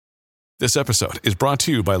This episode is brought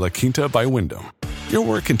to you by La Quinta by Wyndham. Your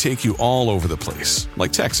work can take you all over the place,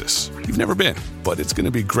 like Texas. You've never been, but it's going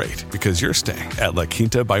to be great because you're staying at La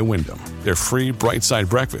Quinta by Wyndham. Their free Bright Side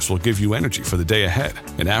breakfast will give you energy for the day ahead.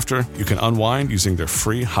 And after, you can unwind using their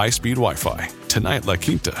free high-speed Wi-Fi. Tonight, La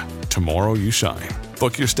Quinta. Tomorrow, you shine.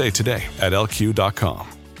 Book your stay today at lq.com.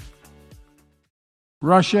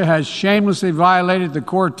 Russia has shamelessly violated the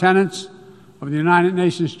core tenets of the United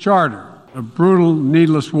Nations Charter, a brutal,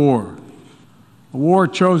 needless war. A war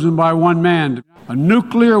chosen by one man. A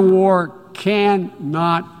nuclear war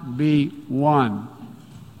cannot be won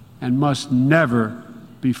and must never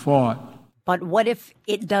be fought. But what if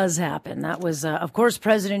it does happen? That was, of course,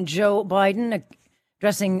 President Joe Biden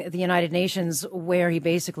addressing the United Nations, where he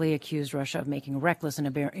basically accused Russia of making reckless and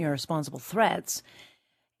irresponsible threats.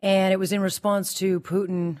 And it was in response to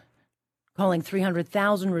Putin calling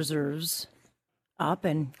 300,000 reserves up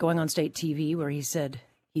and going on state TV where he said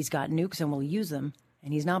he's got nukes and will use them,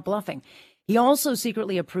 and he's not bluffing. He also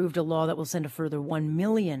secretly approved a law that will send a further 1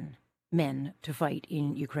 million men to fight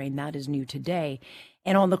in Ukraine. That is new today.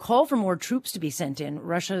 And on the call for more troops to be sent in,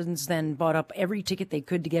 Russians then bought up every ticket they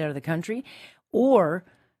could to get out of the country, or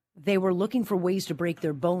they were looking for ways to break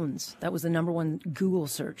their bones. That was the number one Google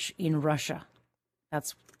search in Russia.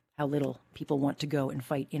 That's how little people want to go and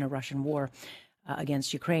fight in a Russian war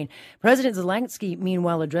against Ukraine. President Zelensky,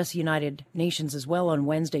 meanwhile, addressed the United Nations as well on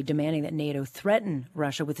Wednesday, demanding that NATO threaten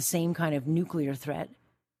Russia with the same kind of nuclear threat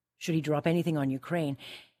should he drop anything on Ukraine.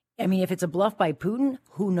 I mean, if it's a bluff by Putin,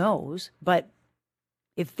 who knows? But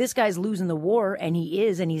if this guy's losing the war, and he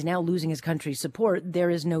is, and he's now losing his country's support, there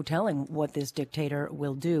is no telling what this dictator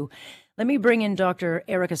will do. Let me bring in Dr.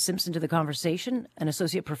 Erica Simpson to the conversation, an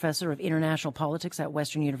associate professor of international politics at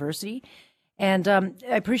Western University. And I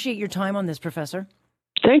appreciate your time on this, Professor.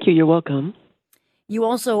 Thank you. You're welcome. You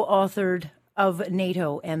also authored Of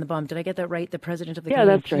NATO and the Bomb. Did I get that right? The president of the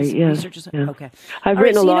that's right. Yeah. Research. Yeah. Okay. I've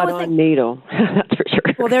written a lot on NATO. That's for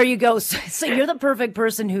sure. Well, there you go. So you're the perfect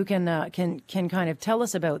person who can kind of tell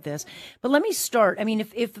us about this. But let me start. I mean,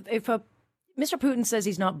 if Mr. Putin says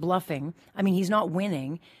he's not bluffing, I mean, he's not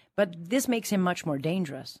winning, but this makes him much more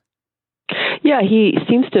dangerous. Yeah, he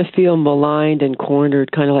seems to feel maligned and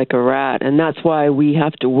cornered, kind of like a rat, and that's why we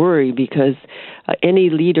have to worry, because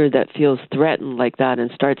any leader that feels threatened like that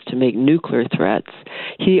and starts to make nuclear threats.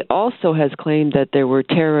 He also has claimed that there were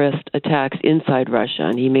terrorist attacks inside Russia,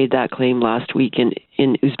 and he made that claim last week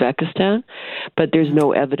in Uzbekistan, but there's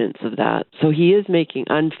no evidence of that. So he is making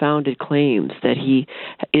unfounded claims that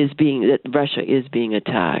that Russia is being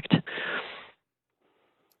attacked.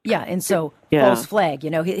 Yeah, and so false flag,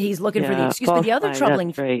 he's looking for the excuse. But the other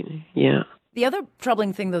troubling The other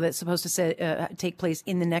troubling thing, though, that's supposed to take place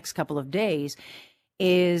in the next couple of days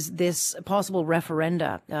is this possible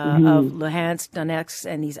referenda of Luhansk, Donetsk,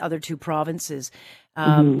 and these other two provinces,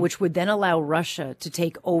 which would then allow Russia to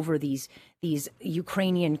take over these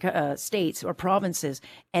Ukrainian states or provinces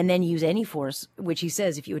and then use any force, which he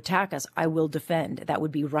says, if you attack us, I will defend. That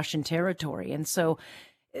would be Russian territory. And so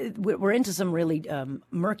we're into some really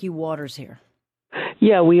murky waters here.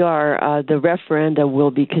 Yeah, we are. The referenda will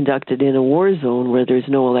be conducted in a war zone where there's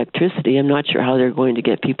no electricity. I'm not sure how they're going to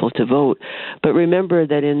get people to vote. But remember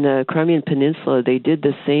that in the Crimean Peninsula, they did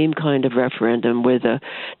the same kind of referendum with a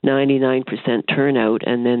 99% turnout,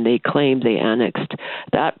 and then they claimed they annexed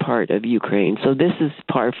that part of Ukraine. So this is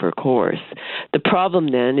par for course. The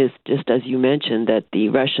problem then is, just as you mentioned, that the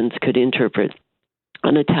Russians could interpret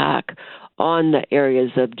an attack on the areas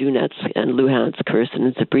of Donetsk and Luhansk, Kherson,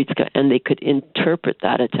 and Zaporizhzhia, and they could interpret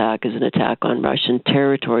that attack as an attack on Russian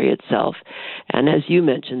territory itself. And as you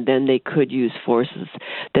mentioned, then they could use forces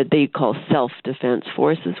that they call self-defense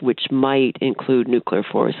forces, which might include nuclear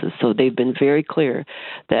forces. So they've been very clear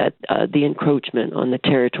that the encroachment on the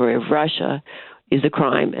territory of Russia is a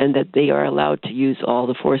crime, and that they are allowed to use all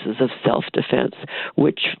the forces of self-defense,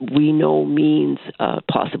 which we know means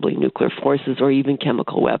possibly nuclear forces or even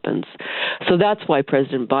chemical weapons. So that's why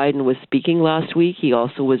President Biden was speaking last week. He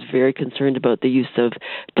also was very concerned about the use of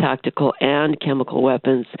tactical and chemical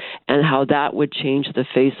weapons and how that would change the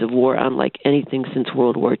face of war unlike anything since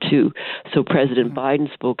World War II. So President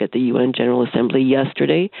Biden spoke at the UN General Assembly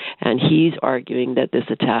yesterday, and he's arguing that this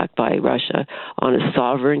attack by Russia on a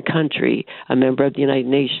sovereign country, a member of the United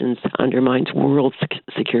Nations, undermines world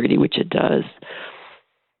security, which it does.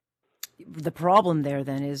 The problem there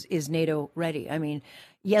then is NATO ready? I mean,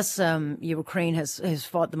 yes, Ukraine has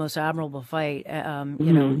fought the most admirable fight.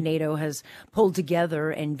 NATO has pulled together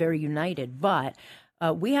and very united, but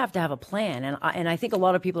we have to have a plan. And I think a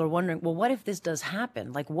lot of people are wondering, well, what if this does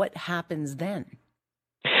happen? Like, what happens then?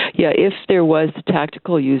 Yeah, if there was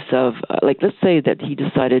tactical use of, let's say that he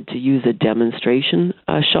decided to use a demonstration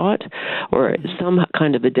shot or some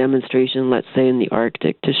kind of a demonstration, let's say in the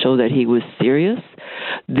Arctic, to show that he was serious,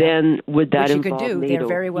 then would that involve NATO? Which you could do. NATO? They're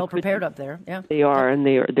very well prepared up there. Yeah, they are, and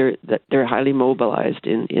they're highly mobilized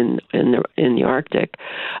in the Arctic.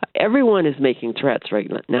 Everyone is making threats right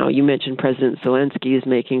now. You mentioned President Zelensky is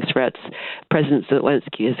making threats. President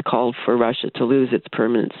Zelensky has called for Russia to lose its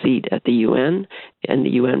permanent seat at the UN and the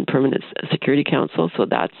UN Permanent Security Council, so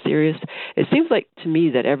that's serious. It seems like to me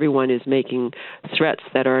that everyone is making threats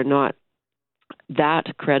that are not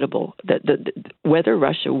that credible, that whether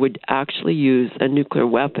Russia would actually use a nuclear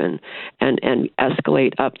weapon and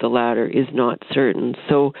escalate up the ladder is not certain.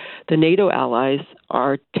 So the NATO allies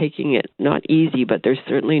are taking it not easy, but they're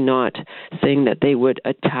certainly not saying that they would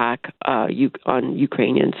attack on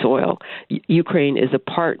Ukrainian soil. Ukraine is a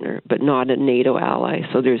partner, but not a NATO ally.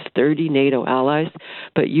 So there's 30 NATO allies,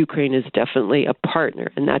 but Ukraine is definitely a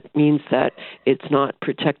partner, and that means that it's not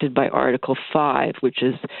protected by Article 5, which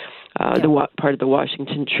is the part of the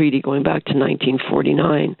Washington Treaty going back to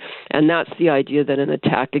 1949. And that's the idea that an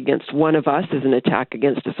attack against one of us is an attack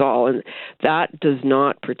against us all. And that does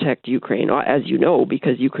not protect Ukraine, as you know,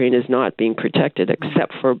 because Ukraine is not being protected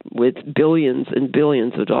except for with billions and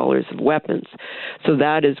billions of dollars of weapons. So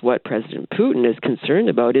that is what President Putin is concerned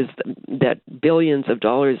about, is that billions of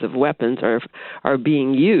dollars of weapons are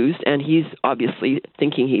being used, and he's obviously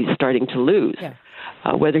thinking he's starting to lose. Yeah.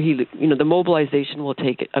 Whether the mobilization will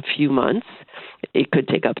take a few months, it could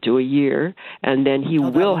take up to a year, and then he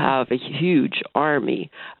will have a huge army,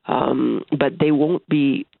 but they won't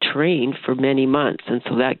be trained for many months, and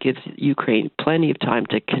so that gives Ukraine plenty of time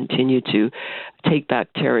to continue to take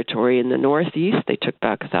back territory in the northeast. They took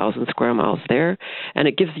back 1,000 square miles there, and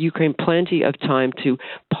it gives Ukraine plenty of time to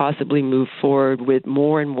possibly move forward with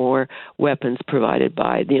more and more weapons provided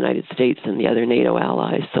by the United States and the other NATO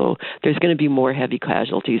allies. So there's going to be more heavy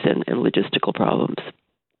casualties and logistical problems.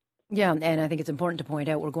 Yeah, and I think it's important to point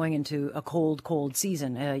out we're going into a cold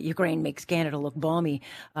season. Ukraine makes Canada look balmy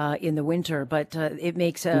in the winter, but it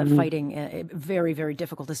makes fighting very, very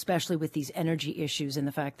difficult, especially with these energy issues and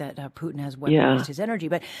the fact that Putin has weaponized his energy.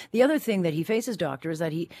 But the other thing that he faces, Doctor, is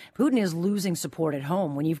that Putin is losing support at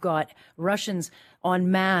home. When you've got Russians en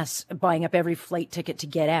masse buying up every flight ticket to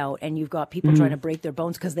get out, and you've got people trying to break their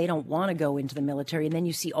bones because they don't want to go into the military, and then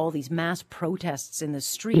you see all these mass protests in the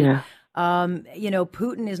street. Yeah.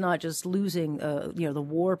 Putin is not just losing, the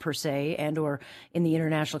war per se and or in the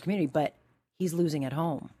international community, but he's losing at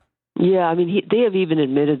home. Yeah, I mean, they have even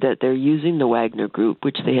admitted that they're using the Wagner Group,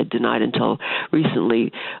 which they had denied until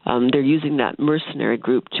recently. They're using that mercenary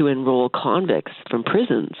group to enroll convicts from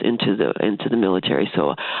prisons into the military.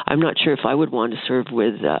 So I'm not sure if I would want to serve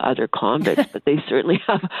with other convicts, but they certainly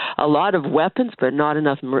have a lot of weapons, but not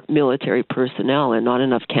enough military personnel and not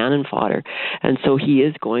enough cannon fodder. And so he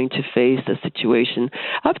is going to face a situation.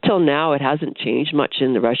 Up till now, it hasn't changed much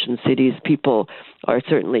in the Russian cities. People are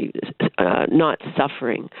certainly not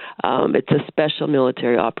suffering. It's a special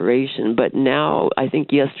military operation, but now I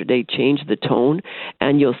think yesterday changed the tone,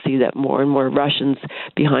 and you'll see that more and more Russians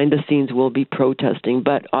behind the scenes will be protesting.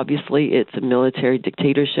 But obviously, it's a military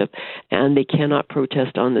dictatorship, and they cannot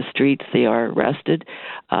protest on the streets. They are arrested,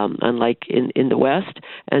 unlike in the West.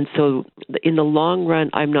 And so in the long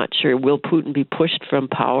run, I'm not sure. Will Putin be pushed from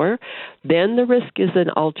power? Then the risk is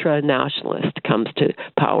an ultra-nationalist comes to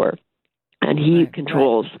power, and he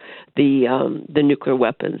controls the nuclear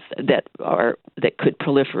weapons that could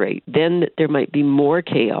proliferate. Then there might be more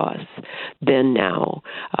chaos than now.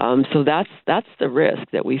 So that's the risk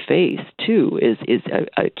that we face too, is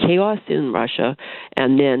a chaos in Russia,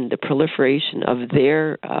 and then the proliferation of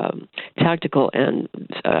their tactical and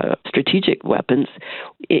strategic weapons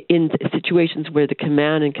in situations where the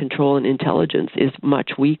command and control and intelligence is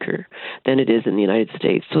much weaker than it is in the United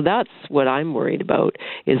States. So that's what I'm worried about,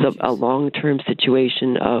 is a long-term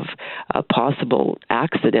situation of a possible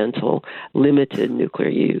accidental limited nuclear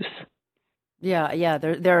use. Yeah.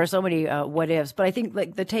 There are so many what ifs, but I think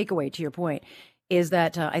like the takeaway to your point is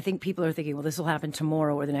that I think people are thinking, well, this will happen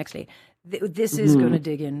tomorrow or the next day. This is going to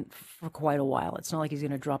dig in for quite a while. It's not like he's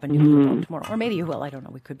going to drop a nuclear bomb tomorrow, or maybe he will. I don't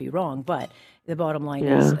know. We could be wrong, but the bottom line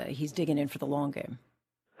is he's digging in for the long game.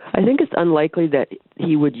 I think it's unlikely that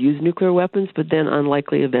he would use nuclear weapons, but then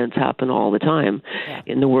unlikely events happen all the time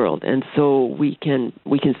in the world. And so we can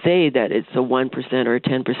say that it's a 1% or a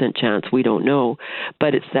 10% chance, we don't know,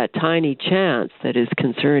 but it's that tiny chance that is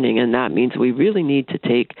concerning, and that means we really need to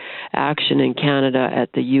take action in Canada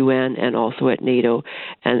at the UN and also at NATO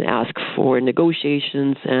and ask for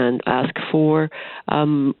negotiations and ask for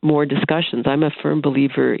more discussions. I'm a firm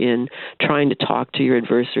believer in trying to talk to your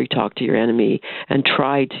adversary, talk to your enemy, and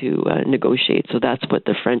try to negotiate. So that's what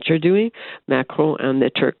the French are doing, Macron and the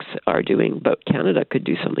Turks are doing, but Canada could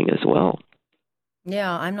do something as well.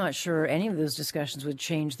 Yeah, I'm not sure any of those discussions would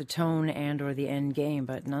change the tone and or the end game,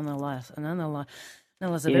 but nonetheless,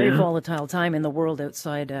 a very volatile time in the world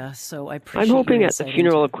outside. So I appreciate. I'm hoping at the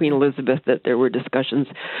funeral of Queen Elizabeth that there were discussions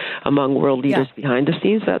among world leaders behind the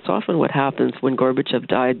scenes. That's often what happens when Gorbachev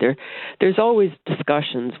died. There's always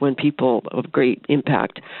discussions when people of great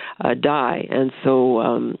impact die, and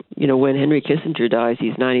so when Henry Kissinger dies,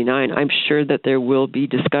 he's 99. I'm sure that there will be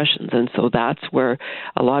discussions, and so that's where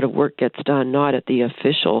a lot of work gets done, not at the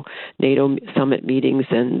official NATO summit meetings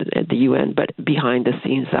and at the UN, but behind the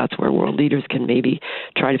scenes. That's where world leaders can maybe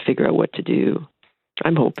try to figure out what to do.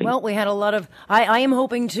 I'm hoping. Well, we had a lot of. I am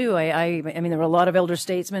hoping too. I mean, there were a lot of elder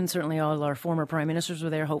statesmen. Certainly, all our former prime ministers were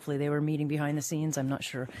there. Hopefully, they were meeting behind the scenes. I'm not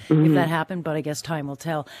sure if that happened, but I guess time will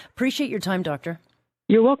tell. Appreciate your time, Doctor.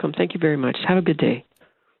 You're welcome. Thank you very much. Have a good day.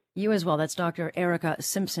 You as well. That's Dr. Erica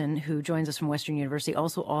Simpson, who joins us from Western University,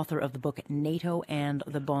 also author of the book NATO and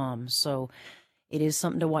the Bomb. So it is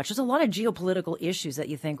something to watch. There's a lot of geopolitical issues that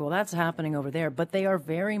you think, well, that's happening over there, but they are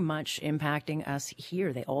very much impacting us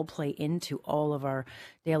here. They all play into all of our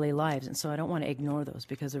daily lives. And so I don't want to ignore those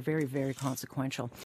because they're very, very consequential.